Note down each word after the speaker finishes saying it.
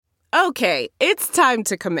Okay, it's time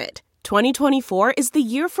to commit. 2024 is the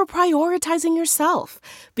year for prioritizing yourself.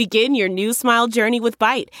 Begin your new smile journey with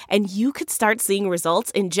Byte, and you could start seeing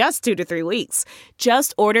results in just 2 to 3 weeks.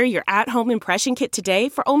 Just order your at-home impression kit today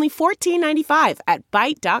for only $14.95 at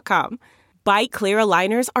Byte.com. Byte Clear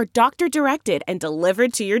aligners are doctor-directed and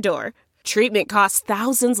delivered to your door. Treatment costs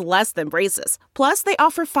thousands less than braces. Plus, they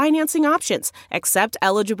offer financing options, accept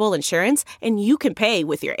eligible insurance, and you can pay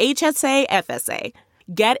with your HSA FSA.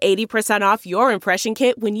 Get 80% off your impression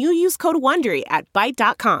kit when you use code WONDERY at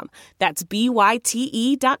Byte.com. That's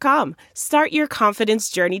BYTE.com. Start your confidence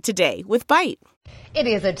journey today with Byte. It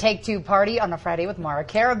is a Take-Two party on a Friday with Mara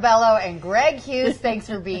Carabello and Greg Hughes. Thanks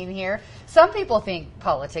for being here. Some people think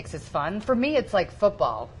politics is fun. For me, it's like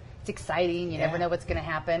football. It's exciting. You never know what's going to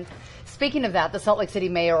happen. Speaking of that, the Salt Lake City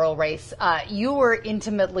mayoral race, you were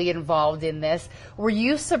intimately involved in this. Were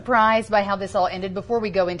you surprised by how this all ended? Before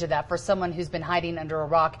we go into that, for someone who's been hiding under a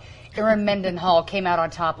rock, Erin Mendenhall came out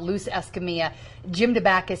on top, Luz Escamilla, Jim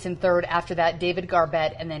DeBacchus in third, after that David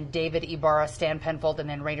Garbett, and then David Ibarra, Stan Penfold, and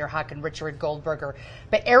then Rainer Huck and Richard Goldberger.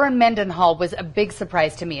 But Erin Mendenhall was a big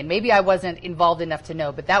surprise to me, and maybe I wasn't involved enough to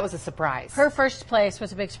know, but that was a surprise. Her first place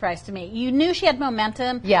was a big surprise to me. You knew she had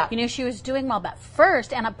momentum. Yeah. You knew she was doing well, but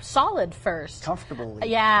first, and a solid first. Comfortably.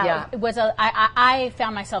 Yeah. It was I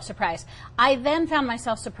found myself surprised. I then found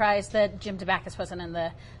myself surprised that Jim DeBacchus wasn't in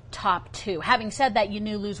the top two. Having said that, you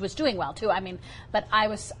knew Luz was doing well too. I mean, but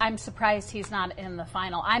I'm surprised he's not in the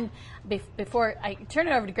final. Before I turn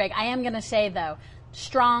it over to Greg, I am going to say though,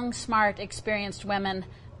 strong, smart, experienced women,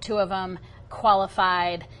 two of them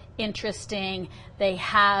qualified, interesting. They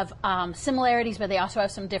have similarities, but they also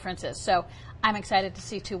have some differences. So I'm excited to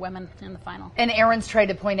see two women in the final. And Erin's tried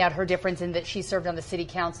to point out her difference in that she served on the city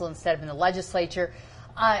council instead of in the legislature.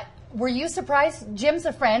 Were you surprised? Jim's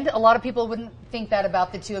a friend. A lot of people wouldn't think that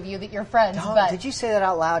about the two of you, that you're friends. But did you say that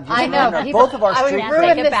out loud? I know. Both of our street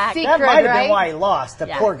ruined the secret, that might have been right? why he lost. The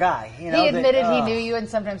poor guy. You know, he admitted he knew you and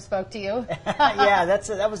sometimes spoke to you. Yeah,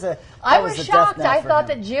 that was a. I was shocked. I thought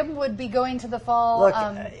that Jim would be going to the fall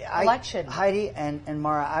election. Heidi and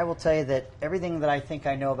Mara, I will tell you that everything that I think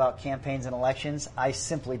I know about campaigns and elections, I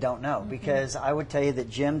simply don't know, because I would tell you that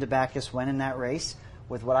Jim DeBacchus went in that race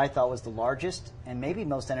with what I thought was the largest and maybe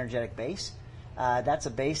most energetic base. That's a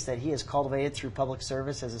base that he has cultivated through public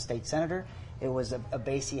service as a state senator. It was a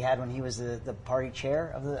base he had when he was the party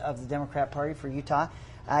chair of the Democrat Party for Utah.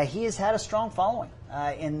 He has had a strong following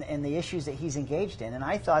in the issues that he's engaged in, and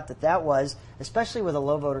I thought that was, especially with a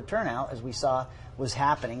low voter turnout, as we saw was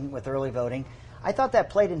happening with early voting, I thought that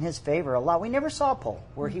played in his favor a lot. We never saw a poll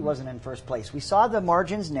where he wasn't in first place. We saw the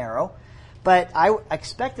margins narrow. But I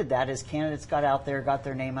expected that as candidates got out there, got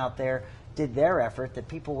their name out there, did their effort, that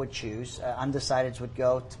people would choose. Undecideds would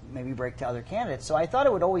go to maybe break to other candidates. So I thought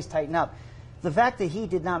it would always tighten up. The fact that he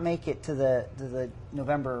did not make it to the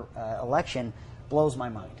November election blows my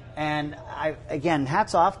mind. And again,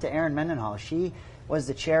 hats off to Erin Mendenhall. She was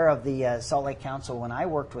the chair of the Salt Lake Council when I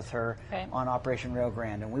worked with her on Operation Rio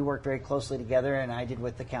Grande. And we worked very closely together, and I did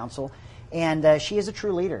with the council. And she is a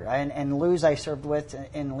true leader. And Luz I served with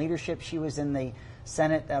in leadership. She was in the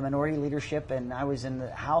Senate minority leadership, and I was in the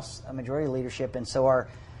House majority leadership. And so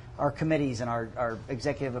our committees and our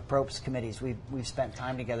executive approach committees, we've spent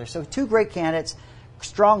time together. So two great candidates,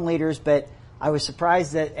 strong leaders, but I was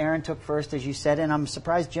surprised that Erin took first, as you said, and I'm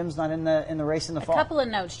surprised Jim's not in the race in the fall. A couple of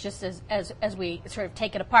notes, just as we sort of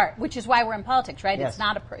take it apart, which is why we're in politics, right? Yes. It's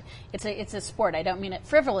not it's a sport. I don't mean it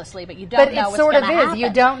frivolously, but you don't know what's going to happen. But it sort of is.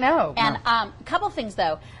 You don't know. And a couple of things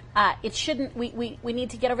though. It shouldn't. We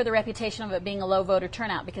need to get over the reputation of it being a low voter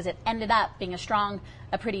turnout, because it ended up being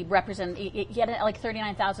a pretty You had like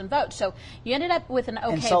 39,000 votes, so you ended up with an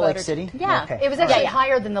okay in Salt voter. Lake City. Yeah, okay. It was actually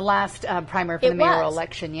higher than the last primary for the mayoral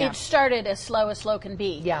election. Yeah, it started as slow can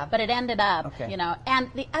be. Yeah, but it ended up,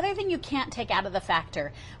 And the other thing you can't take out of the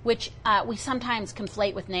factor, which we sometimes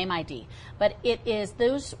conflate with name ID, but it is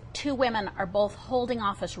those two women are both holding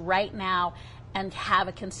office right now and have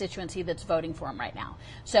a constituency that's voting for him right now.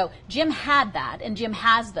 So Jim had that, and Jim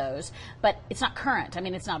has those, but it's not current. I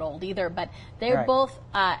mean, it's not old either, but they both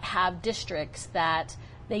have districts that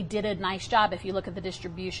they did a nice job. If you look at the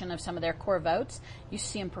distribution of some of their core votes, you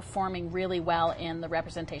see them performing really well in the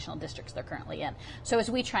representational districts they're currently in. So as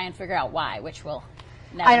we try and figure out why, which will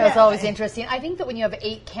I know, it's always interesting. I think that when you have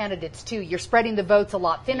 8 candidates, too, you're spreading the votes a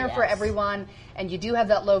lot thinner for everyone, and you do have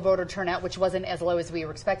that low voter turnout, which wasn't as low as we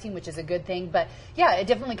were expecting, which is a good thing. But, yeah, it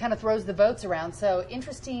definitely kind of throws the votes around. So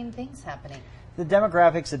interesting things happening. The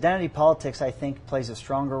demographics, identity politics, I think, plays a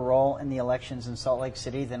stronger role in the elections in Salt Lake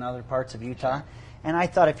City than other parts of Utah. And I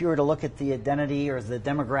thought if you were to look at the identity or the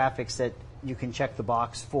demographics that you can check the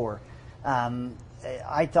box for,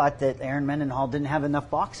 I thought that Erin Mendenhall didn't have enough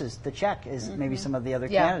boxes to check as maybe some of the other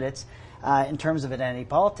candidates in terms of identity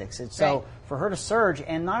politics. And so for her to surge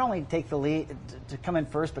and not only take the lead to come in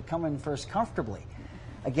first, but come in first comfortably,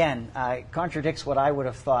 again, contradicts what I would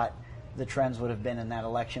have thought the trends would have been in that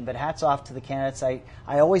election. But hats off to the candidates. I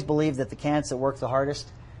always believe that the candidates that work the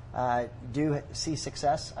hardest do see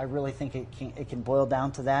success. I really think it can boil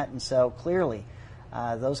down to that. And so clearly,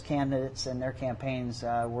 those candidates and their campaigns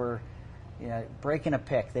were breaking a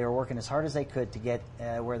pick. They were working as hard as they could to get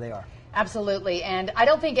where they are. Absolutely. And I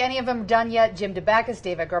don't think any of them are done yet. Jim DeBackus,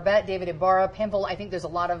 David Garbett, David Ibarra, Pimple. I think there's a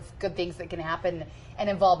lot of good things that can happen and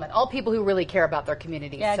involvement. All people who really care about their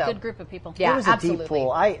communities. Yeah, so. Good group of people. Yeah, it was absolutely. a deep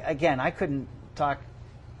pool. I couldn't talk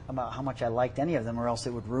about how much I liked any of them, or else it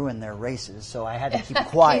would ruin their races. So I had to keep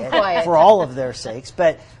quiet, for all of their sakes.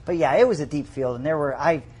 But yeah, it was a deep field, and there were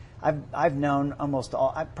I've known almost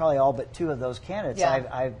all, probably all but two of those candidates. Yeah.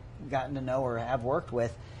 I've gotten to know or have worked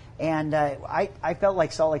with, and I felt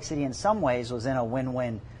like Salt Lake City in some ways was in a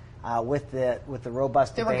win-win with the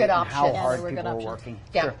robust there were debate good and how options. hard were people good were options. working.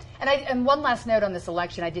 Yeah. Sure. And one last note on this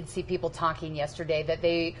election, I did see people talking yesterday that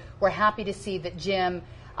they were happy to see that Jim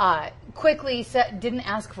quickly didn't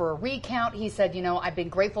ask for a recount. He said, I've been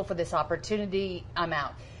grateful for this opportunity. I'm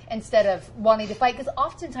out. Instead of wanting to fight, because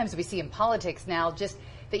oftentimes we see in politics now just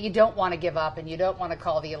that you don't want to give up and you don't want to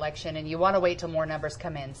call the election and you want to wait till more numbers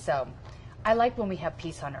come in. So I like when we have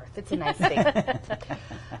peace on earth. It's a nice thing.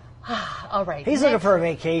 All right. He's looking for a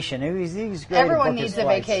vacation. He's great. Everyone needs a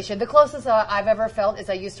vacation. The closest I've ever felt is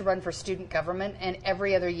I used to run for student government, and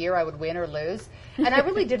every other year I would win or lose. And I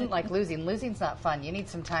really didn't like losing. Losing's not fun. You need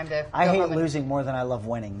some time to. I hate losing more than I love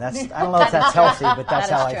winning. I don't know if that's healthy, but that's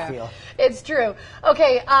how I feel. It's true.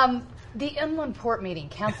 Okay. The Inland Port meeting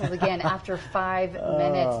canceled again after 5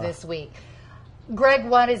 minutes this week. Greg,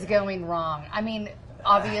 what is going wrong? I mean,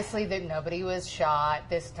 obviously that nobody was shot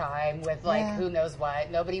this time with who knows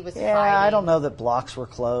what. Nobody was fighting. I don't know that blocks were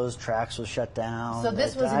closed, tracks was shut down. So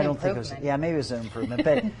this was an improvement. Maybe it was an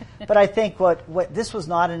improvement. But I think what this was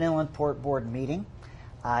not an Inland Port Board meeting.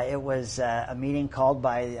 It was a meeting called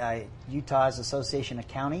by Utah's Association of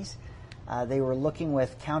Counties. They were looking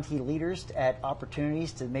with county leaders at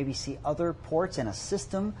opportunities to maybe see other ports and a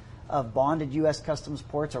system of bonded U.S. Customs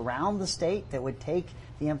ports around the state that would take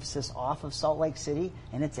the emphasis off of Salt Lake City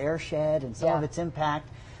and its airshed and some of its impact.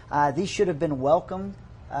 These should have been welcomed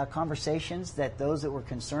conversations that those that were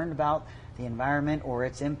concerned about the environment or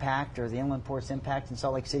its impact or the inland port's impact in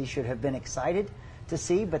Salt Lake City should have been excited to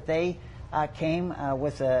see, but they came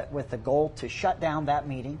with a goal to shut down that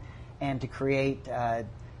meeting and to create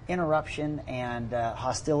interruption and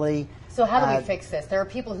hostility. So how do we fix this? There are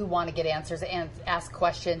people who want to get answers and ask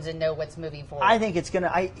questions and know what's moving forward. I think it's going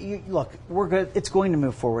to. Look, we're good. It's going to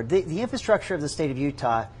move forward. The infrastructure of the state of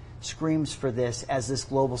Utah screams for this as this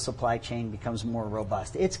global supply chain becomes more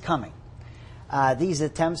robust. It's coming. These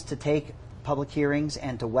attempts to take public hearings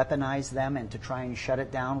and to weaponize them and to try and shut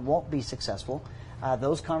it down won't be successful.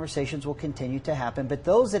 Those conversations will continue to happen. But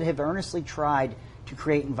those that have earnestly tried to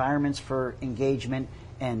create environments for engagement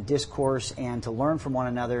and discourse and to learn from one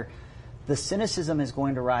another, the cynicism is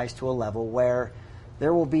going to rise to a level where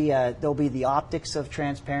there'll be the optics of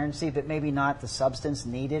transparency, but maybe not the substance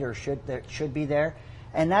needed or should be there.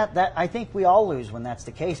 And that I think we all lose when that's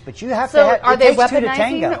the case. But you have to. So are they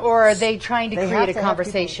weaponizing, weaponizing, or are they trying to create a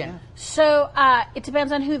conversation? People, yeah. So it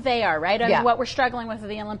depends on who they are, right? I mean, what we're struggling with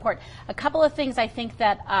the Inland Port. A couple of things I think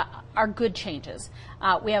that are good changes.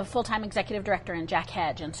 We have a full-time executive director in Jack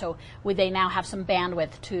Hedge, and so they now have some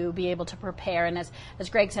bandwidth to be able to prepare. And as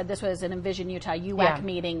Greg said, this was an Envision Utah UAC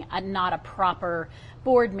meeting, not a proper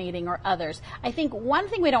board meeting or others. I think one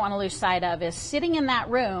thing we don't want to lose sight of is sitting in that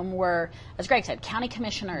room were, as Greg said, county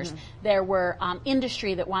commissioners. There were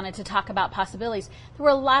industry that wanted to talk about possibilities. There were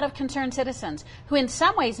a lot of concerned citizens who in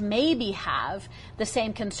some ways maybe have the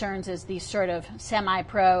same concerns as these sort of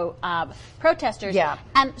semi-pro protesters. Yeah.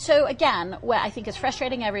 And so again, what I think is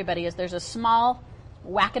frustrating everybody is there's a small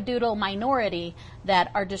wackadoodle minority that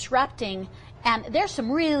are disrupting. And there's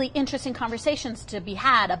some really interesting conversations to be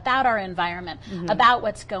had about our environment, about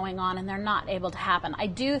what's going on, and they're not able to happen. I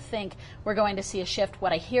do think we're going to see a shift.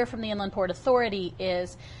 What I hear from the Inland Port Authority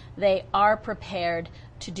is they are prepared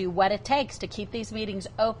to do what it takes to keep these meetings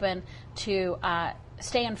open, to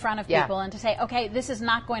stay in front of people and to say, okay, this is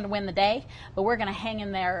not going to win the day, but we're going to hang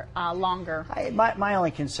in there longer. My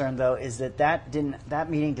only concern, though, is that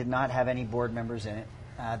meeting did not have any board members in it.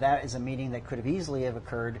 That is a meeting that could have easily have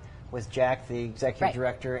occurred with Jack, the executive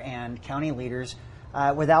director, and county leaders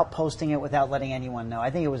without posting it, without letting anyone know.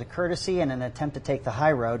 I think it was a courtesy and an attempt to take the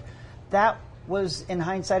high road. That was, in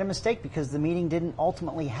hindsight, a mistake because the meeting didn't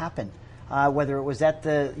ultimately happen. whether it was at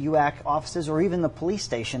the UAC offices or even the police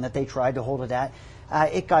station that they tried to hold it at.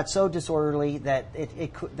 It got so disorderly that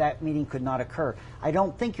that meeting could not occur. I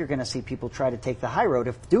don't think you're going to see people try to take the high road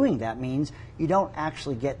if doing that means you don't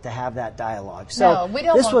actually get to have that dialogue. So no, we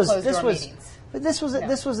don't want closed-door meetings. But this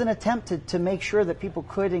was an attempt to make sure that people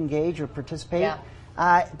could engage or participate. Yeah.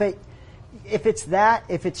 But if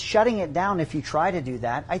it's shutting it down, if you try to do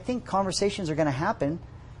that, I think conversations are going to happen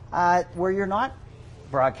where you're not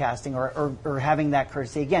broadcasting or having that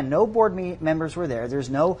courtesy. Again, no board members were there. There's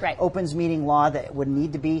no opens meeting law that would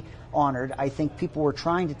need to be honored. I think people were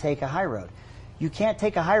trying to take a high road. You can't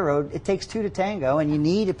take a high road. It takes two to tango, and you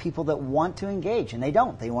need people that want to engage, and they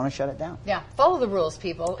don't. They want to shut it down. Yeah, follow the rules,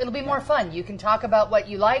 people. It'll be more fun. You can talk about what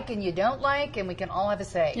you like and you don't like, and we can all have a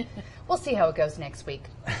say. We'll see how it goes next week.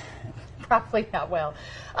 Probably not well.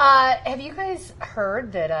 Have you guys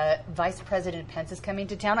heard that Vice President Pence is coming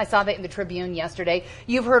to town? I saw that in the Tribune yesterday.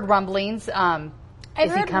 You've heard rumblings. I've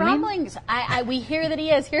heard rumblings. We hear that he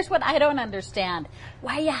is. Here's what I don't understand.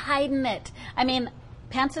 Why are you hiding it? I mean,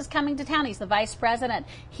 Pence is coming to town. He's the vice president.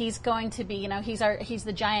 He's going to be, he's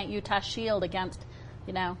the giant Utah shield against,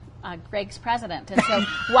 Greg's president. And so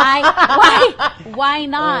why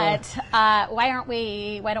not? Why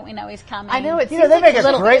don't we know he's coming? I know they make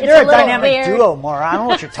a great. They're a dynamic duo, Maura. I don't know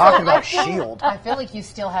what you're talking about. Shield. I feel like you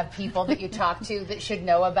still have people that you talk to that should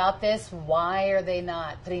know about this. Why are they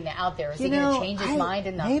not putting it out there? Is he going to change his mind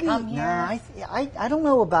and not come here? I don't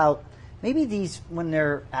know about. Maybe when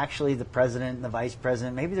they're actually the president and the vice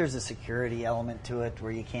president, maybe there's a security element to it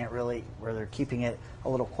where where they're keeping it a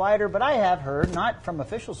little quieter. But I have heard, not from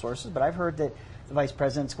official sources, but I've heard that the vice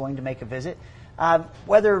president's going to make a visit. I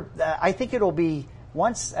think it'll be,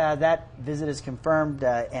 once that visit is confirmed,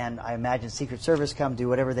 and I imagine Secret Service come do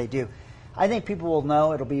whatever they do, I think people will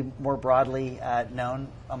know. It'll be more broadly known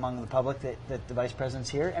among the public that the vice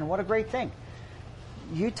president's here, and what a great thing.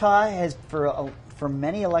 Utah has, for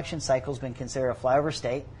many election cycles, been considered a flyover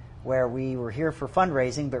state where we were here for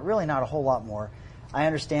fundraising, but really not a whole lot more. I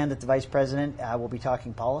understand that the vice president will be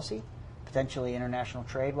talking policy, potentially international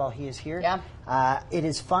trade while he is here. Yeah. It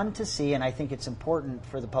is fun to see, and I think it's important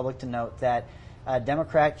for the public to note that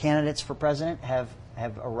Democrat candidates for president have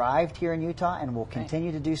arrived here in Utah and will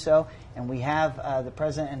continue to do so, and we have the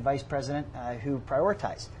president and vice president who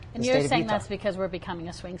prioritize. And you're saying that's because we're becoming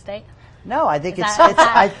a swing state? No, I think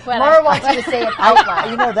Maura wants you to say it out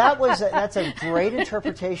loud. That's a great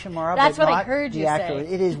interpretation, Maura. That's but what not I heard you say.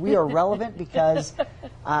 say. It is. We are relevant because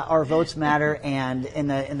our votes matter, and in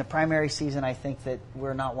the primary season, I think that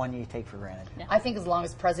we're not one you take for granted. Yeah. I think as long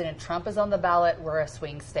as President Trump is on the ballot, we're a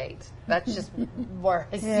swing state. That's just where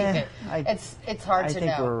I see it. It's hard to know. I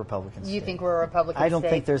think we're a Republican state. You think we're a Republican state? I don't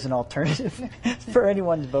think there's an alternative for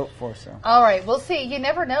anyone to vote for. So. All right, we'll see. You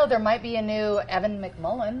never know. There might be a new Evan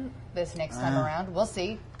McMullen this next time around. We'll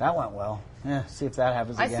see. That went well. Yeah, see if that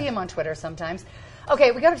happens again. I see him on Twitter sometimes.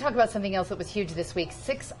 Okay, we got to talk about something else that was huge this week.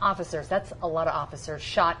 6 officers, that's a lot of officers,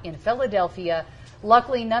 shot in Philadelphia.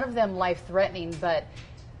 Luckily, none of them life-threatening, but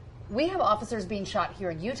we have officers being shot here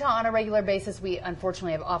in Utah on a regular basis. We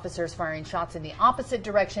unfortunately have officers firing shots in the opposite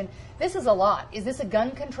direction. This is a lot. Is this a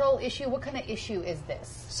gun control issue? What kind of issue is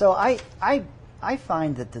this? So I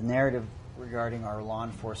find that the narrative regarding our law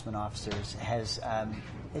enforcement officers has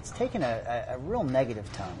it's taken a real negative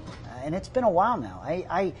tone, and it's been a while now.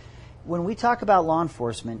 When we talk about law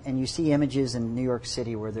enforcement, and you see images in New York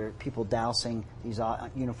City where there are people dousing these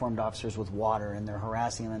uniformed officers with water, and they're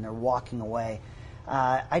harassing them, and they're walking away,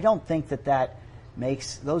 I don't think that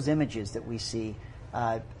makes those images that we see.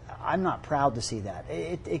 I'm not proud to see that.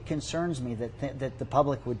 It concerns me that the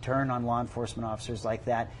public would turn on law enforcement officers like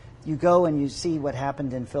that. You go and you see what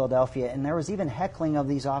happened in Philadelphia, and there was even heckling of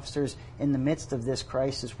these officers in the midst of this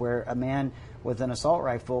crisis where a man with an assault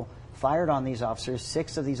rifle fired on these officers.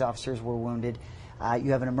 6 of these officers were wounded.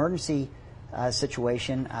 You have an emergency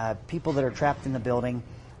situation, people that are trapped in the building,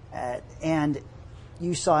 and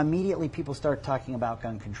you saw immediately people start talking about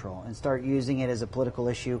gun control and start using it as a political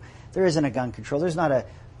issue. There isn't a gun control. There's not a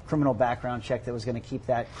criminal background check that was going to keep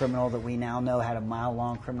that criminal that we now know had a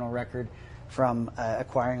mile-long criminal record from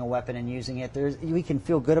acquiring a weapon and using it. We can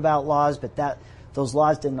feel good about laws, but those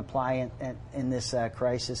laws didn't apply in this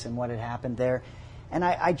crisis and what had happened there. And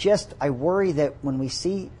I worry that when we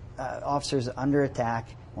see officers under attack,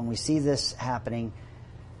 when we see this happening,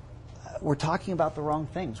 we're talking about the wrong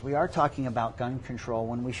things. We are talking about gun control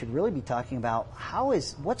when we should really be talking about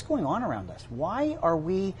what's going on around us. Why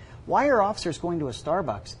are officers going to a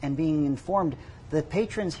Starbucks and being informed the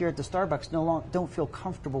patrons here at the Starbucks don't feel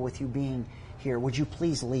comfortable with you being here? Would you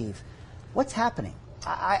please leave? What's happening?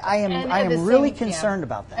 I am really concerned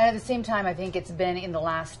about that. And at the same time, I think it's been in the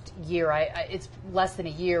last year, it's less than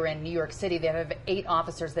a year in New York City, they have 8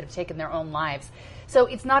 officers that have taken their own lives. So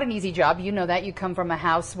it's not an easy job. You know that. You come from a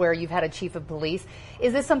house where you've had a chief of police.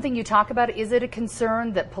 Is this something you talk about? Is it a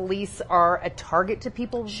concern that police are a target to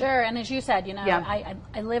people? Sure, and as you said,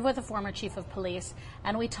 I live with a former chief of police,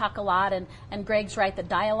 and we talk a lot, and Greg's right, the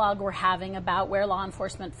dialogue we're having about where law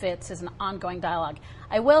enforcement fits is an ongoing dialogue.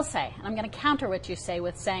 I will say, and I'm going to counter what you say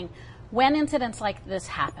with saying, when incidents like this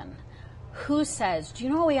happen, who says, do you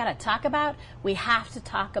know what we got to talk about? We have to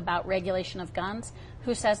talk about regulation of guns.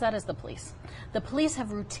 Who says that is the police. The police have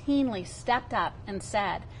routinely stepped up and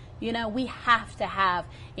said, we have to have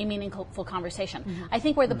a meaningful conversation. Mm-hmm. I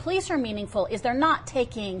think where the police are meaningful is they're not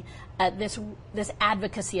taking this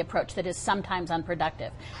advocacy approach that is sometimes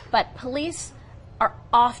unproductive. But police are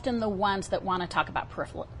often the ones that want to talk about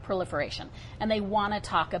proliferation, and they want to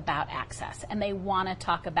talk about access, and they want to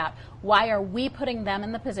talk about why are we putting them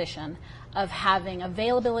in the position of having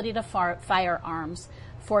availability to firearms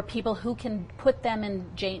for people who can put them in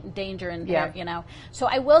danger and So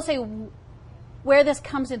I will say where this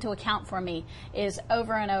comes into account for me is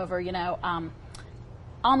over and over,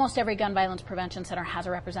 almost every gun violence prevention center has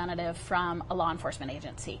a representative from a law enforcement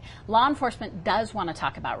agency. Law enforcement does want to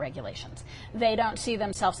talk about regulations. They don't see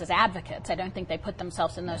themselves as advocates. I don't think they put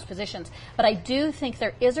themselves in those positions. But I do think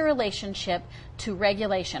there is a relationship to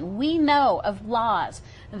regulation. We know of laws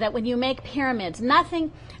that when you make pyramids,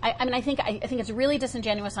 nothing. I think it's really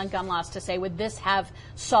disingenuous on gun laws to say, would this have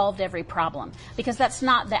solved every problem? Because that's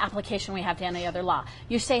not the application we have to any other law.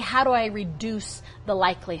 You say, how do I reduce the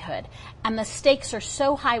likelihood? And the stakes are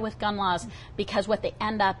so high with gun laws because what they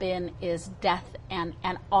end up in is death and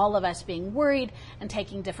all of us being worried and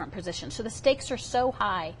taking different positions. So the stakes are so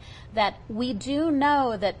high that we do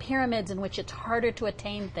know that pyramids in which it's harder to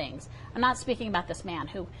attain things. I'm not speaking about this man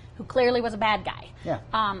who clearly was a bad guy. Yeah.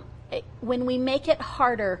 When we make it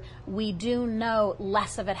harder, we do know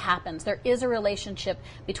less of it happens. There is a relationship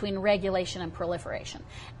between regulation and proliferation.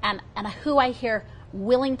 And who I hear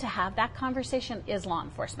willing to have that conversation is law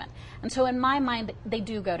enforcement. And so in my mind, they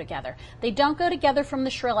do go together. They don't go together from the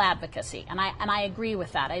shrill advocacy, and I agree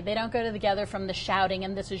with that. They don't go together from the shouting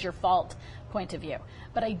and this is your fault point of view.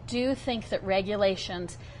 But I do think that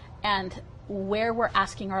regulations and where we're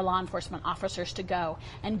asking our law enforcement officers to go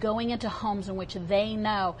and going into homes in which they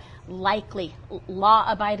know likely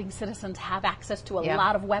law-abiding citizens have access to a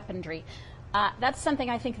lot of weaponry, that's something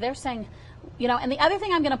I think they're saying. And the other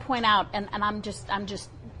thing I'm going to point out, and I'm just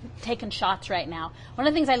taking shots right now. One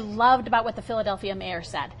of the things I loved about what the Philadelphia mayor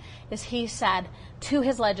said is he said to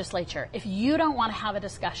his legislature, if you don't want to have a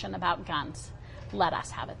discussion about guns, let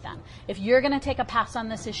us have it then. If you're going to take a pass on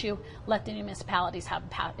this issue, let the municipalities have a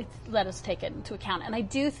pass. Let us take it into account. And I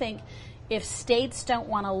do think if states don't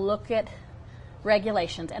want to look at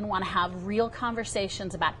regulations and want to have real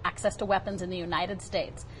conversations about access to weapons in the United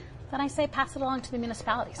States, then I say pass it along to the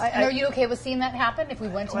municipalities. And are you okay with seeing that happen if we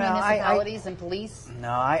went to municipalities and police?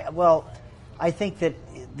 No, I think that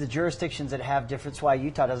the jurisdictions that have different, that's why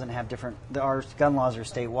Utah doesn't have different, our gun laws are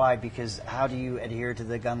statewide, because how do you adhere to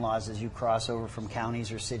the gun laws as you cross over from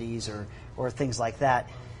counties or cities or things like that?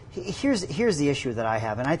 Here's the issue that I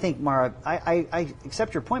have, and I think, Mara, I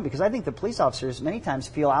accept your point, because I think the police officers many times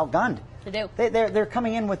feel outgunned. They do. They're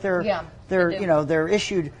coming in with their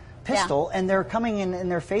issued pistol, and they're coming in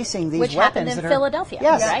and they're facing these which weapons happened in Philadelphia.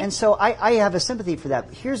 Yes, right? And so I have a sympathy for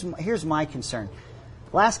that. Here's my concern.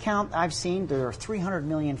 Last count I've seen, there are 300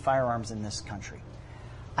 million firearms in this country.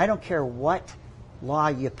 I don't care what law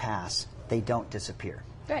you pass, they don't disappear.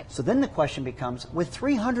 Right. So then the question becomes, with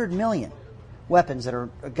 300 million weapons that are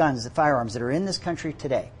guns, firearms that are in this country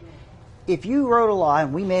today, if you wrote a law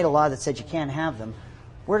and we made a law that said you can't have them,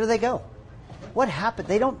 where do they go? What happened?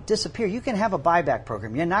 They don't disappear. You can have a buyback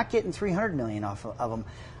program. You're not getting 300 million off of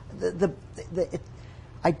them.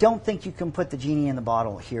 I don't think you can put the genie in the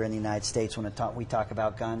bottle here in the United States when we talk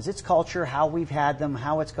about guns. It's culture, how we've had them,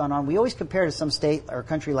 how it's gone on. We always compare to some state or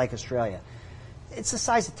country like Australia. It's the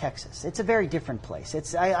size of Texas. It's a very different place.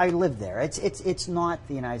 I lived there. It's not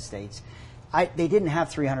the United States. They didn't have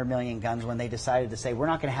 300 million guns when they decided to say, we're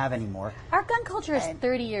not going to have any more. Our gun culture is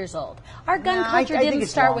 30 years old. Our gun culture didn't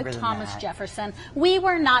start with Thomas Jefferson. We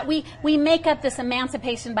were not. We make up this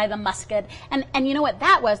emancipation by the musket. And you know what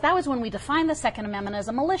that was? That was when we defined the Second Amendment as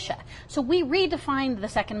a militia. So we redefined the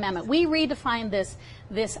Second Amendment. We redefined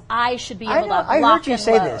this I should be able to lock and load. I heard you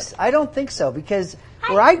say this. I don't think so, because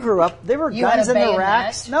where I grew up, there were guns in the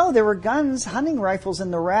racks. No, there were guns, hunting rifles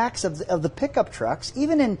in the racks of the pickup trucks.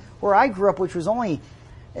 Even in where I grew up, which was only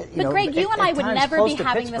But Greg, you and I would never be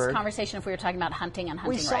having this conversation if we were talking about hunting and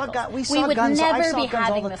hunting rifles. We would guns, never be guns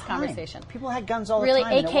having this conversation. People had guns all the time.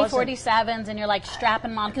 Really, AK-47s, and you're like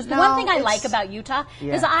strapping them on. Because the one thing I like about Utah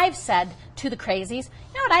is I've said to the crazies,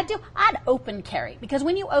 you know what I'd do? I'd open carry. Because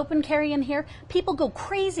when you open carry in here, people go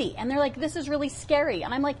crazy, and they're like, this is really scary.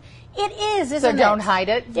 And I'm like, it is, isn't it? So don't hide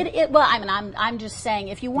it? Well, I mean, I'm just saying,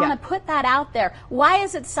 if you want to put that out there, why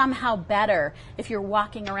is it somehow better if you're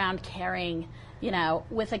walking around carrying,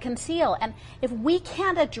 with a conceal? And if we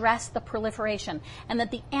can't address the proliferation, and that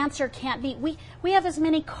the answer can't be, we have as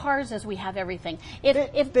many cars as we have everything.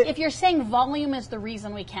 If you're saying volume is the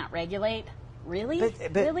reason we can't regulate, really?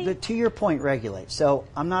 But to your point, regulate. So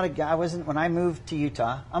I'm not a guy. I wasn't when I moved to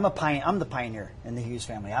Utah. I'm the pioneer in the Hughes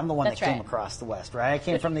family. I'm the one that came across the West. Right? I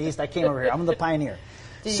came from the East. I came over here. I'm the pioneer.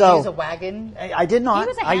 Did you use a wagon? I did not.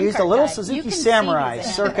 I used a little Suzuki Samurai,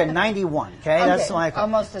 circa '91. Okay, that's my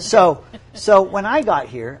almost as so when I got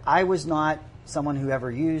here, I was not someone who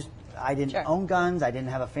ever used. I didn't own guns. I didn't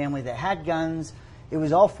have a family that had guns. It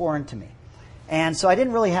was all foreign to me, and so I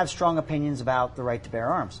didn't really have strong opinions about the right to bear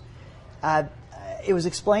arms. It was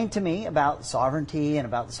explained to me about sovereignty and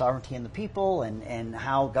about the sovereignty in the people and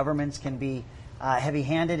how governments can be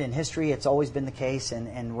heavy-handed. In history, it's always been the case,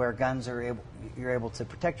 and where guns you're able to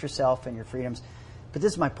protect yourself and your freedoms. But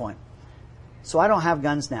this is my point. So I don't have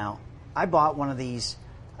guns now. I bought one of these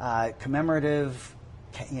commemorative,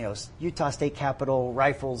 Utah State Capitol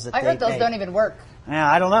rifles. I heard those don't even work. Yeah,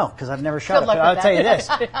 I don't know because I've never shot it. But I'll tell you this: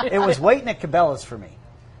 it was waiting at Cabela's for me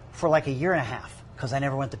for like a year and a half. Because I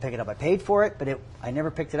never went to pick it up. I paid for it, but I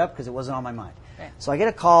never picked it up because it wasn't on my mind. Right. So I get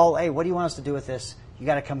a call, hey, what do you want us to do with this? You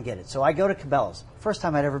got to come get it. So I go to Cabela's. First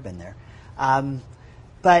time I'd ever been there.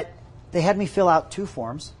 But they had me fill out 2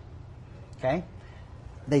 forms. Okay?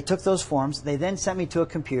 They took those forms. They then sent me to a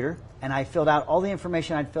computer, and I filled out all the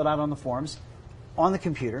information I'd filled out on the forms on the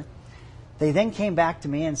computer. They then came back to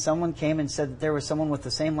me, and someone came and said that there was someone with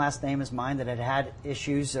the same last name as mine that had had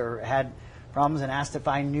issues or had problems and asked if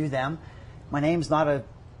I knew them. My name's not a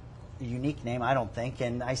unique name, I don't think.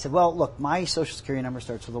 And I said, well, look, my Social Security number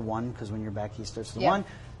starts with a 1 because when you're back east, it starts with a 1.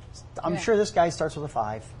 I'm sure this guy starts with a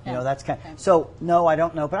 5. That's kind of, so no, I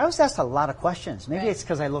don't know. But I was asked a lot of questions. Maybe it's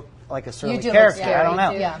because I look like a surly character. I don't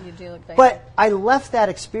know. You do look like but I left that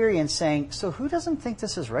experience saying, so who doesn't think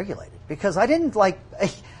this is regulated? Because I didn't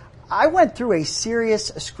I went through a serious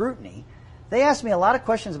scrutiny. They asked me a lot of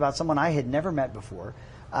questions about someone I had never met before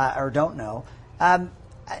or don't know.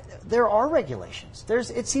 There are regulations.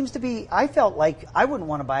 It seems to be, I felt like I wouldn't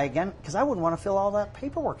want to buy again because I wouldn't want to fill all that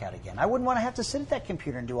paperwork out again. I wouldn't want to have to sit at that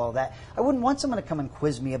computer and do all that. I wouldn't want someone to come and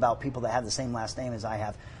quiz me about people that have the same last name as I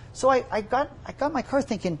have. So I got my car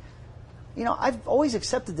thinking, I've always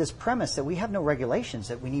accepted this premise that we have no regulations,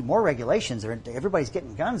 that we need more regulations, or everybody's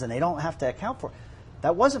getting guns and they don't have to account for it.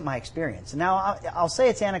 That wasn't my experience. Now, I'll say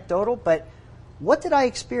it's anecdotal, but what did I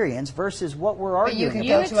experience versus what we're arguing about? You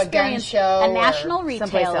go to a gun show, a national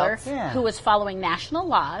retailer who was following national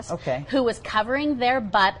laws, who was covering their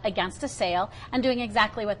butt against a sale and doing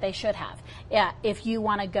exactly what they should have. Yeah, if you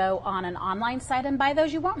want to go on an online site and buy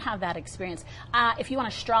those, you won't have that experience. If you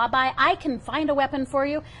want to straw buy, I can find a weapon for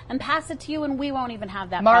you and pass it to you, and we won't even have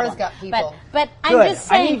that Mara's problem. got people. But I'm just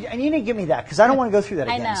saying. I need to give me that because I don't want to go through that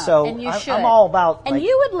again. I know, so and you should. I'm all about. And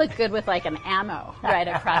you would look good with like an ammo right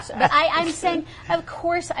across it. But I'm saying. Of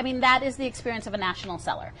course, I mean, that is the experience of a national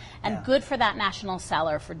seller. And good for that national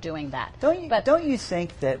seller for doing that. Don't you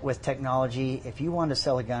think that with technology, if you wanted to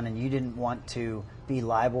sell a gun and you didn't want to be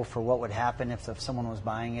liable for what would happen if someone was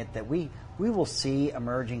buying it, that we will see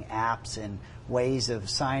emerging apps and ways of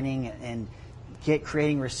signing and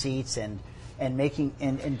creating receipts and making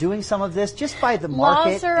and doing some of this just by the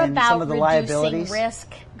market and some of the liabilities. Laws are about reducing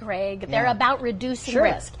risk, Greg. They're about reducing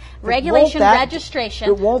risk. Regulation,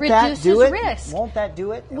 registration reduces risk. Won't that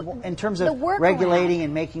do it in terms of regulating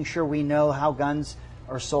and making sure we know how guns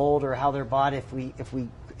are sold or how they're bought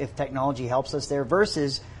if technology helps us there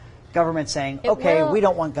versus government saying, we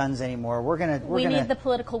don't want guns anymore. We need the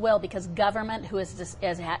political will because government, who is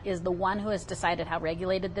the one who has decided how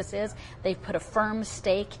regulated this is, they've put a firm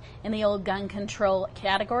stake in the old gun control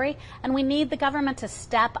category, and we need the government to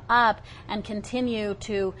step up and continue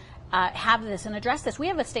to have this and address this. We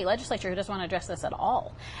have a state legislature who doesn't want to address this at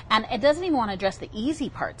all. And it doesn't even want to address the easy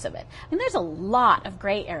parts of it. I mean, there's a lot of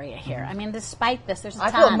gray area here. I mean, despite this, there's a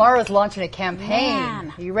ton. I feel Mara's launching a campaign.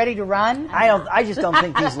 Man. Are you ready to run? I just don't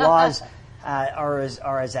think these laws are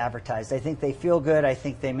as advertised. I think they feel good. I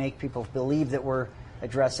think they make people believe that we're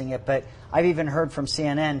addressing it. But I've even heard from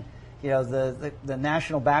CNN, the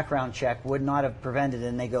national background check would not have prevented it,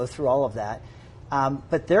 and they go through all of that.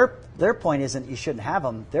 But their point isn't you shouldn't have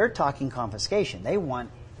them. They're talking confiscation. They want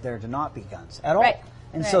there to not be guns at all. Right.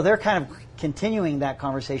 And so they're kind of continuing that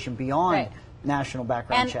conversation beyond national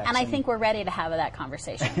background checks. And I think we're ready to have that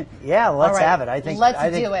conversation. Yeah, let's have it. I think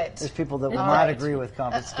do it. There's people that will not agree with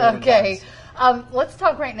confiscating Okay. guns. Let's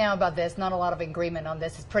talk right now about this. Not a lot of agreement on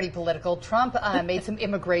this. It's pretty political. Trump made some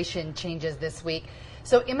immigration changes this week.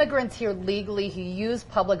 So immigrants here legally who use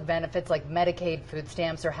public benefits like Medicaid, food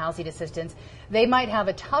stamps, or housing assistance, they might have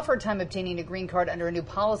a tougher time obtaining a green card under a new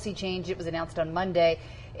policy change. It was announced on Monday.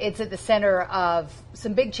 It's at the center of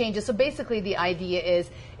some big changes. So basically the idea is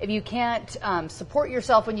if you can't support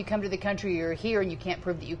yourself when you come to the country, you're here and you can't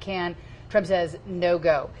prove that you can, Trump says no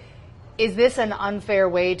go. Is this an unfair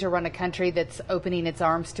way to run a country that's opening its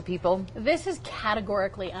arms to people? This is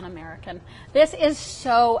categorically un-American. This is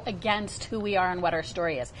so against who we are and what our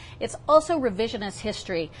story is. It's also revisionist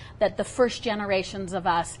history that the first generations of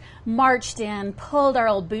us marched in, pulled our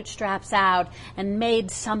old bootstraps out, and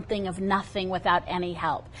made something of nothing without any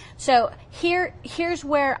help. So here's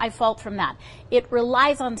where I fault from that. It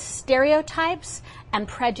relies on stereotypes and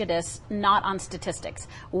prejudice, not on statistics.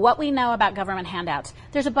 What we know about government handouts,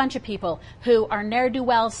 there's a bunch of people who are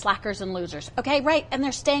ne'er-do-wells, slackers, and losers. Okay, right, and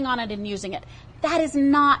they're staying on it and using it. That is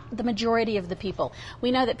not the majority of the people.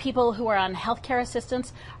 We know that people who are on healthcare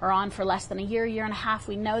assistance are on for less than a year and a half.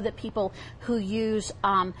 We know that people who use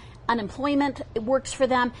unemployment, it works for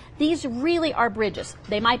them. These really are bridges.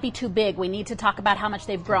 They might be too big. We need to talk about how much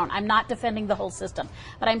they've grown. I'm not defending the whole system,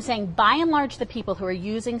 but I'm saying by and large the people who are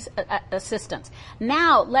using assistance.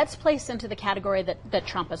 Now let's place into the category that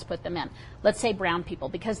Trump has put them in. Let's say brown people,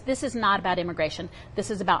 because this is not about immigration. This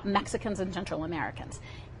is about Mexicans and Central Americans.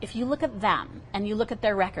 If you look at them and you look at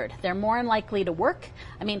their record, they're more unlikely to work.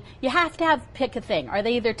 I mean, you have to pick a thing. Are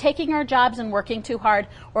they either taking our jobs and working too hard,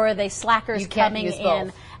 or are they slackers coming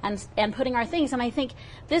in and putting our things? And I think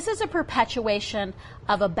this is a perpetuation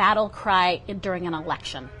of a battle cry during an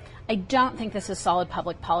election. I don't think this is solid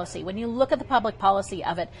public policy. When you look at the public policy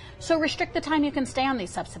of it, so restrict the time you can stay on these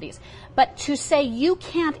subsidies. But to say you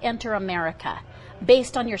can't enter America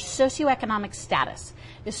based on your socioeconomic status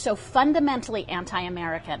is so fundamentally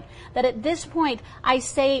anti-American that at this point I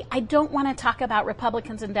say I don't want to talk about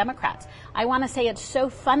Republicans and Democrats. I want to say it's so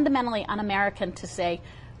fundamentally un-American to say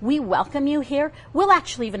we welcome you here. We'll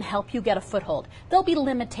actually even help you get a foothold. There'll be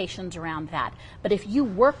limitations around that. But if you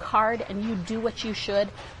work hard and you do what you should,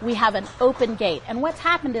 we have an open gate. And what's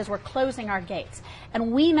happened is we're closing our gates.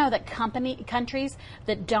 And we know that countries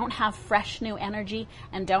that don't have fresh new energy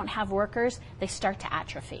and don't have workers, they start to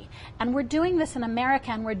atrophy. And we're doing this in America,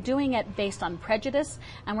 and we're doing it based on prejudice,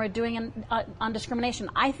 and we're doing it on discrimination.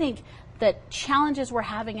 I think the challenges we're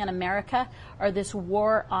having in America are this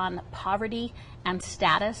war on poverty and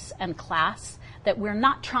status and class that we're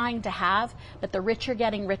not trying to have, but the rich are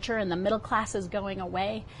getting richer and the middle class is going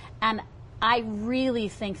away. And I really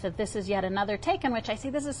think that this is yet another take in which I see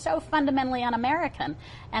this is so fundamentally un-American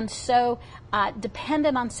and so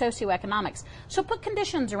dependent on socioeconomics. So put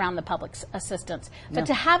conditions around the public assistance. But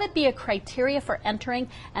to have it be a criteria for entering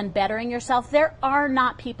and bettering yourself, there are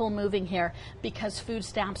not people moving here because food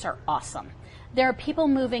stamps are awesome. There are people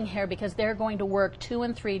moving here because they're going to work 2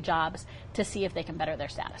 and 3 jobs to see if they can better their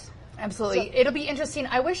status. Absolutely. So, it'll be interesting.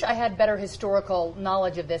 I wish I had better historical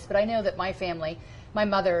knowledge of this, but I know that my family, my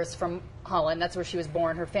mother's from Holland. That's where she was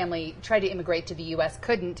born. Her family tried to immigrate to the U.S.,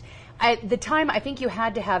 couldn't. At the time, I think you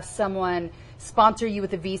had to have someone sponsor you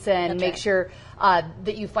with a visa and make sure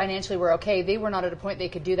that you financially were okay. They were not at a point they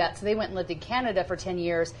could do that, so they went and lived in Canada for 10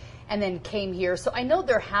 years and then came here. So I know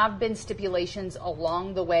there have been stipulations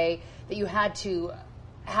along the way that you had to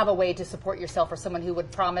have a way to support yourself or someone who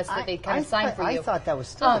would promise that they'd come sign for you. I thought that was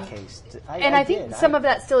still the case. I think some of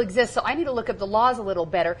that still exists, so I need to look up the laws a little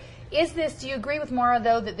better. Is this, do you agree with Maura,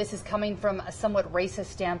 though, that this is coming from a somewhat racist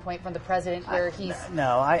standpoint from the president where he's...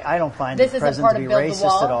 No, I don't find the president to be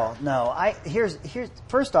racist at all. No, here's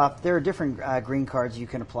first off, there are different green cards you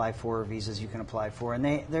can apply for, or visas you can apply for,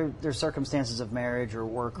 and they're circumstances of marriage or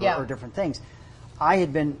work or different things. I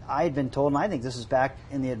had been told, and I think this is back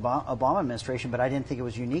in the Obama administration, but I didn't think it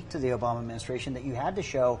was unique to the Obama administration, that you had to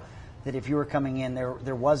show that if you were coming in,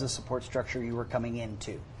 there was a support structure you were coming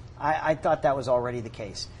into. I thought that was already the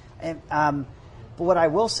case. And, but what I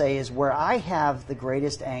will say is where I have the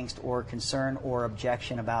greatest angst or concern or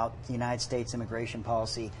objection about the United States immigration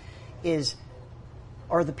policy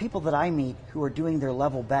are the people that I meet who are doing their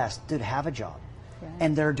level best to have a job. Right.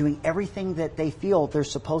 And they're doing everything that they feel they're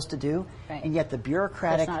supposed to do, and yet the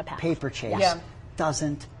bureaucratic paper chase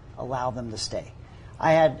doesn't allow them to stay.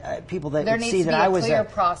 I had people that would see that I was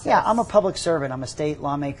I'm a public servant, I'm a state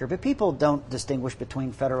lawmaker, but people don't distinguish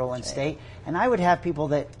between federal and state. And I would have people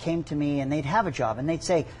that came to me and they'd have a job and they'd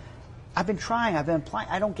say, I've been trying, I've been applying,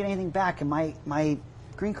 I don't get anything back, and my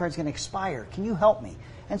green card's going to expire. Can you help me?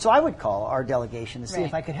 And so I would call our delegation to see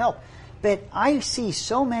if I could help. But I see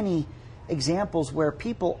so many examples where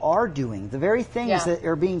people are doing the very things that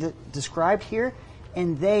are being described here,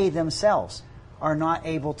 and they themselves are not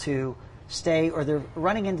able to stay, or they're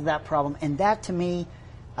running into that problem. And that, to me,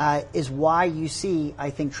 is why you see, I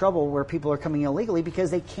think, trouble where people are coming illegally,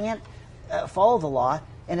 because they can't follow the law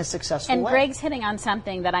in a successful way. And Greg's hitting on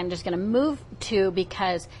something that I'm just going to move to,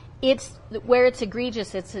 because it's where it's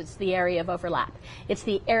egregious. It's the area of overlap. It's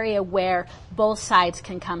the area where both sides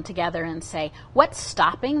can come together and say, what's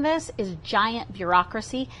stopping this is giant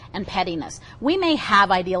bureaucracy and pettiness. We may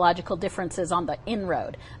have ideological differences on the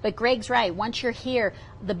inroad, but Greg's right. Once you're here,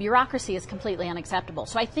 the bureaucracy is completely unacceptable.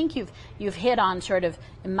 So I think you've hit on sort of,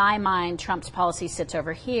 in my mind, Trump's policy sits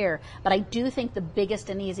over here, but I do think the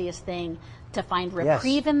biggest and easiest thing to find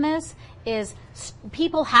reprieve in this is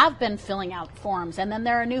people have been filling out forms, and then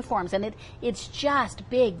there are new forms, and it's just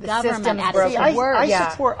big government at its worst.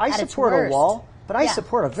 I support a wall, but I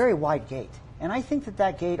support a very wide gate, and I think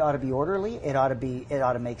that gate ought to be orderly. It ought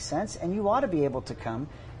to make sense, and you ought to be able to come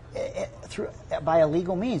through by a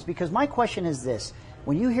legal means. Because my question is this: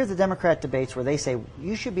 when you hear the Democrat debates where they say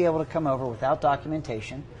you should be able to come over without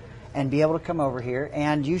documentation, and be able to come over here,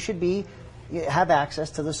 and you should have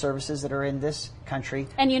access to the services that are in this country.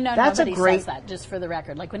 And nobody says that, just for the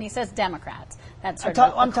record. Like when he says Democrats, that's sort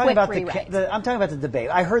of I'm talking about rewrite. I'm talking about the debate.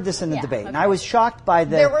 I heard this in the debate, and I was shocked by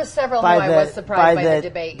the. There were several who I was surprised by the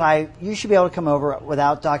debate. You should be able to come over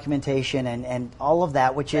without documentation and all of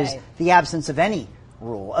that, which is the absence of any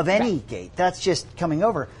rule, of any gate. That's just coming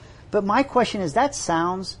over. But my question is, that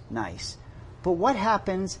sounds nice, but what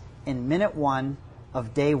happens in minute one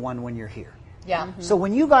of day one when you're here? Yeah. Mm-hmm. So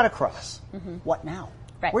when you got across, what now?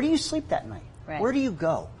 Right. Where do you sleep that night? Right. Where do you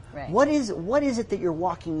go? Right. What is it that you're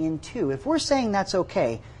walking into? If we're saying that's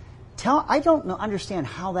okay, I don't understand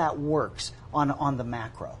how that works on the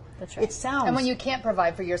macro. That's right. It sounds. And when you can't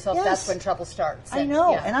provide for yourself, that's when trouble starts. I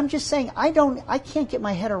know, and I'm just saying I can't get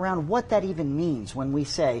my head around what that even means when we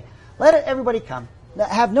say let everybody come,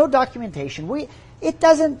 have no documentation. It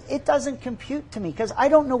doesn't compute to me, because I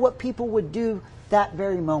don't know what people would do that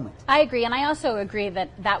very moment. I agree, and I also agree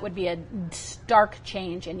that would be a stark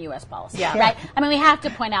change in U.S. policy. Yeah. Right? I mean, we have to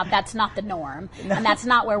point out that's not the norm, and that's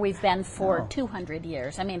not where we've been for 200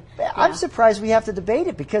 years. I mean, I'm surprised we have to debate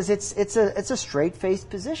it, because it's a straight-faced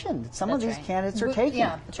position that some of these candidates are taking.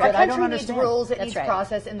 Yeah, that's right. Our country needs rules, it needs right.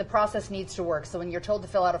 process, and the process needs to work. So when you're told to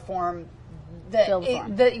fill out a form, you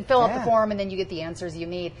fill out the form, and then you get the answers you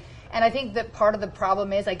need. And I think that part of the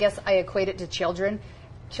problem is, I guess I equate it to children.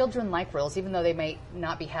 Children like rules, even though they may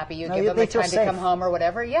not be happy. You give them a time to come home or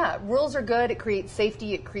whatever. Yeah, rules are good. It creates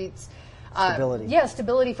safety. It creates stability.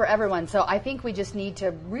 Stability for everyone. So I think we just need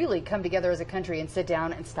to really come together as a country and sit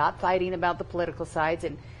down and stop fighting about the political sides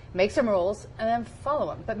and make some rules and then follow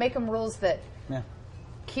them. But make them rules that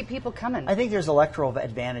keep people coming. I think there's electoral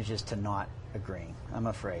advantages to not agreeing. I'm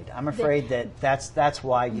afraid that's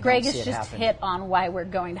why you Greg don't see has it just happen. hit on why we're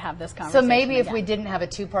going to have this conversation. So maybe if again. we didn't have a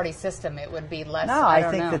two-party system, it would be less. No, I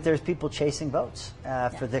think that there's people chasing votes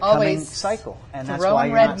for the coming cycle, and that's why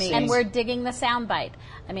you're not seeing. And we're digging the soundbite.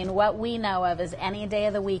 I mean, what we know of is any day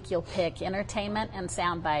of the week you'll pick entertainment and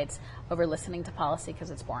sound bites over listening to policy because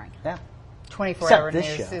it's boring. Yeah. 24-hour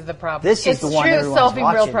news is the problem. This is the one everyone's true, solving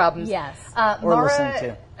real watching. problems. Yes. Or Mara listening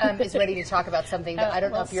to. is ready to talk about something that I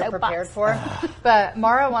don't know if you're soapbox. prepared for. But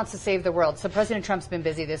Mara wants to save the world. So President Trump's been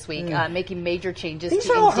busy this week making major changes These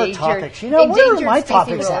to are all her endangered, topics. You know, what are my species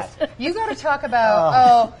topics rules. at? You got to talk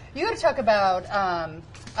about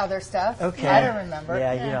other stuff. Okay. I don't remember.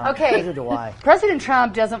 Yeah, you know. Okay. Neither do I. President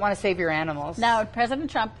Trump doesn't want to save your animals. No, President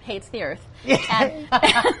Trump hates the earth. And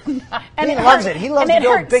he it loves hurts- it. He loves and to it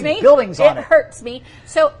build hurts big me. buildings on it. It hurts me.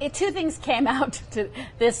 So two things came out to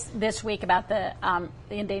this week about the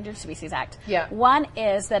Endangered Species Act. Yeah. One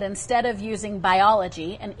is that instead of using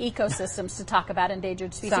biology and ecosystems to talk about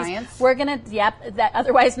endangered species, science. we're going to, that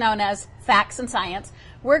otherwise known as facts and science,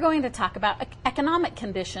 we're going to talk about economic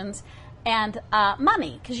conditions and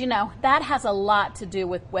money, because that has a lot to do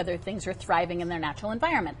with whether things are thriving in their natural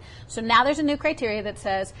environment. So now there's a new criteria that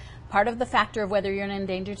says part of the factor of whether you're an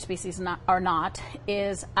endangered species or not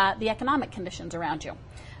is the economic conditions around you,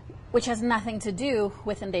 which has nothing to do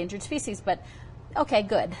with endangered species, but okay,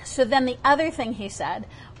 good. So then the other thing he said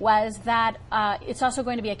was that it's also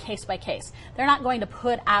going to be a case by case. They're not going to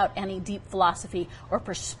put out any deep philosophy or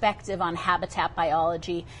perspective on habitat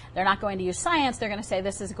biology. They're not going to use science. They're going to say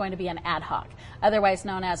this is going to be an ad hoc, otherwise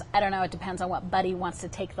known as, I don't know, it depends on what buddy wants to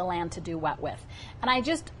take the land to do what with. And I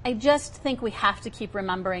just think we have to keep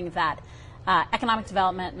remembering that economic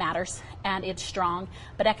development matters, and it's strong,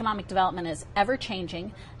 but economic development is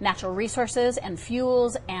ever-changing. Natural resources and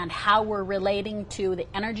fuels and how we're relating to the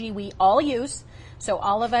energy we all use. So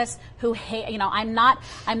all of us who hate, I'm not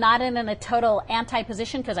in a total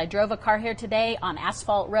anti-position because I drove a car here today on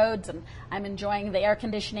asphalt roads and I'm enjoying the air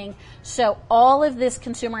conditioning. So all of this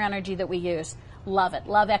consumer energy that we use, love it,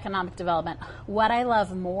 love economic development. What I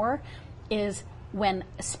love more is when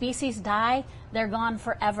species die, they're gone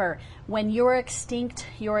forever. When you're extinct,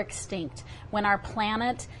 you're extinct. When our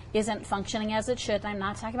planet isn't functioning as it should, I'm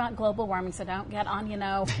not talking about global warming, so don't get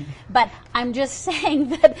on, but I'm just saying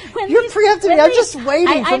that when you're preempting me. I'm just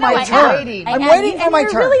waiting for my turn. I'm waiting for my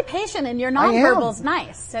turn. You're really patient, and your nonverbal's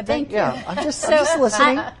nice, so thank you. Yeah, I'm just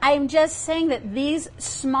listening. I'm just saying that these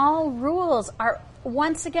small rules are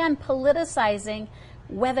once again politicizing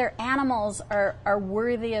whether animals are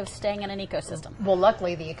worthy of staying in an ecosystem. Well,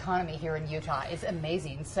 luckily the economy here in Utah is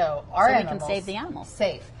amazing, so our animals we can save the animals.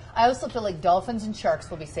 Safe. I also feel like dolphins and sharks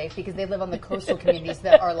will be safe because they live on the coastal communities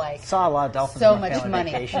that are like saw a lot of dolphins. So much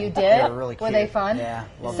money. Vacation. You did? They were really cute. Were they fun? Yeah.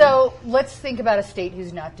 So let's think about a state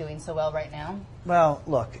who's not doing so well right now. Well,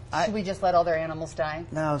 look. Should we just let all their animals die?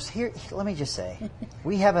 No. Here, let me just say,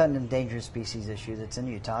 we have an endangered species issue that's in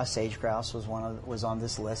Utah. Sage grouse was on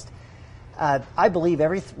this list. I believe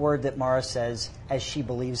every word that Mara says as she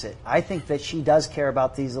believes it. I think that she does care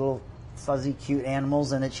about these little fuzzy, cute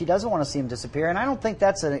animals and that she doesn't want to see them disappear. And I don't think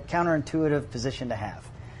that's a counterintuitive position to have.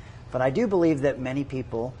 But I do believe that many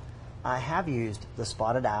people have used the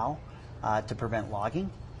spotted owl to prevent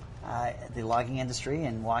logging. The logging industry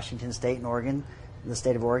in Washington State and Oregon, the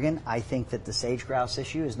state of Oregon, I think that the sage grouse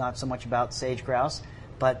issue is not so much about sage grouse,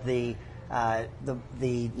 but the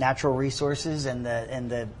natural resources and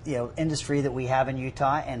the industry that we have in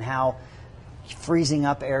Utah and how freezing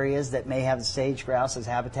up areas that may have the sage grouse as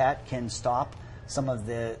habitat can stop some of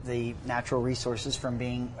the natural resources from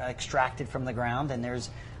being extracted from the ground. And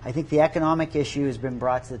I think the economic issue has been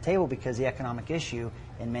brought to the table because the economic issue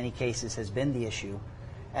in many cases has been the issue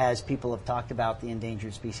as people have talked about the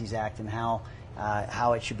Endangered Species Act and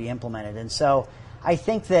how it should be implemented. And so I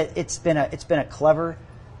think that it's been a clever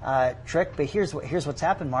trick, but here's what's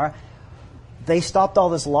happened, Mara. They stopped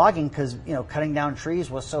all this logging because cutting down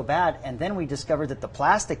trees was so bad, and then we discovered that the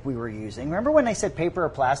plastic we were using. Remember when they said paper or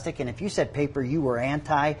plastic, and if you said paper, you were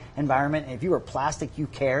anti-environment, and if you were plastic, you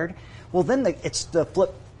cared. Well, then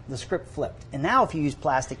the script flipped, and now if you use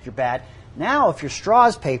plastic, you're bad. Now, if your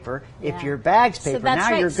straw's paper, if your bag's paper, now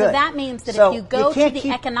you're good. So that means that if you go to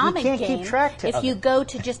the economic game, if you go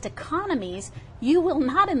to just economies, you will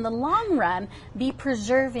not, in the long run, be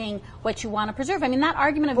preserving what you want to preserve. I mean, that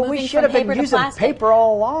argument of moving from paper to plastic. We should have been using paper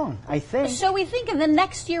all along, I think. So we think in the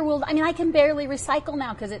next year I can barely recycle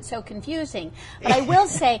now because it's so confusing. But I will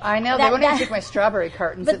say I know, they want to take my strawberry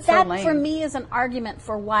cartons. But it's that, so lame. for me, is an argument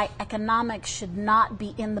for why economics should not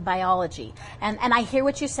be in the biology. And I hear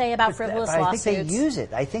what you say about frivolous lawsuits. I think they use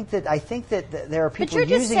it. I think that there are people but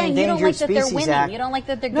you're using just saying Endangered you don't like that they're Species winning. Act. You don't like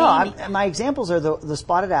that they're gaming. No, my examples are the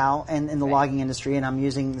spotted owl and the logging industry, and I'm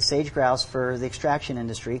using the sage grouse for the extraction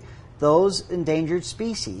industry. Those endangered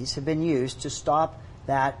species have been used to stop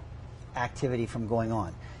that activity from going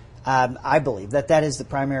on. I believe that is the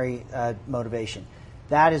primary motivation.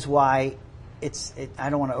 That is why I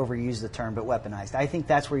don't want to overuse the term, but weaponized. I think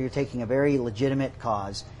that's where you're taking a very legitimate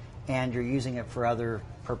cause and you're using it for other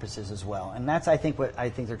purposes as well. And that's, I think, what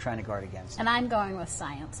they're trying to guard against. And I'm going with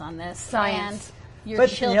science on this. Science.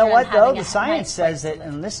 But you know what, though? The science says that,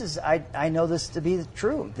 and this is, I know this to be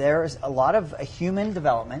true, there's a lot of human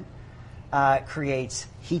development creates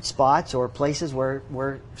heat spots or places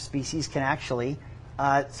where species can actually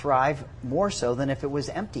thrive more so than if it was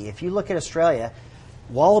empty. If you look at Australia,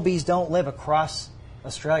 wallabies don't live across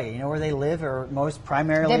Australia. You know where they live, or most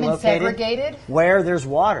primarily They've been located? Segregated? Where there's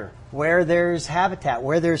water, where there's habitat,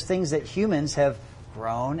 where there's things that humans have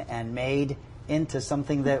grown and made into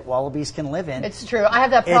something that wallabies can live in. It's true. I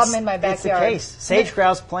have that problem in my backyard. It's the case. Sage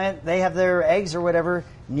grouse plant, they have their eggs or whatever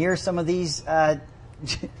near some of these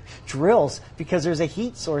drills because there's a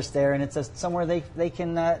heat source there, and it's somewhere they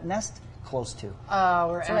can nest close to. Oh,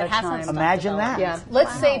 we're out of time. Imagine that. Yeah.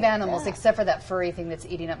 Let's save animals, except for that furry thing that's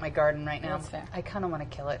eating up my garden right now. That's fair. I kind of want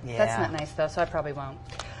to kill it. Yeah. That's not nice, though, so I probably won't.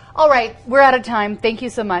 All right, we're out of time. Thank you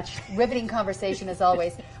so much. Riveting conversation as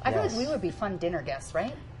always. I feel like we would be fun dinner guests,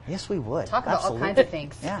 right? Yes, we would. Talk about all kinds of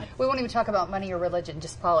things. Yeah. We won't even talk about money or religion,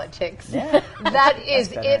 just politics. Yeah. That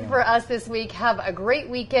is it for us this week. Have a great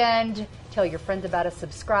weekend. Tell your friends about us.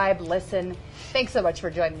 Subscribe, listen. Thanks so much for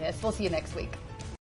joining us. We'll see you next week.